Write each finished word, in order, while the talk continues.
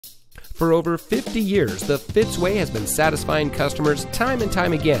For over 50 years, the Fitzway has been satisfying customers time and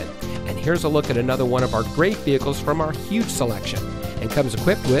time again. And here's a look at another one of our great vehicles from our huge selection, and comes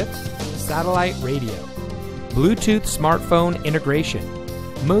equipped with satellite radio, Bluetooth smartphone integration,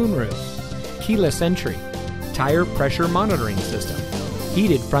 moonroof, keyless entry, tire pressure monitoring system,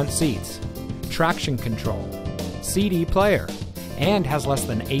 heated front seats, traction control, CD player, and has less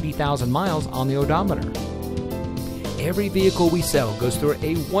than 80,000 miles on the odometer. Every vehicle we sell goes through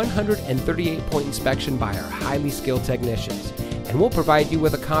a 138-point inspection by our highly skilled technicians, and we'll provide you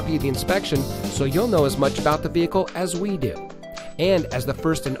with a copy of the inspection so you'll know as much about the vehicle as we do. And as the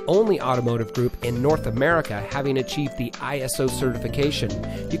first and only automotive group in North America having achieved the ISO certification,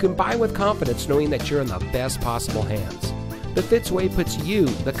 you can buy with confidence knowing that you're in the best possible hands. The Fitzway puts you,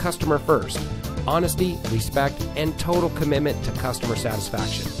 the customer, first. Honesty, respect, and total commitment to customer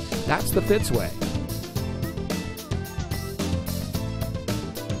satisfaction. That's the Fitzway.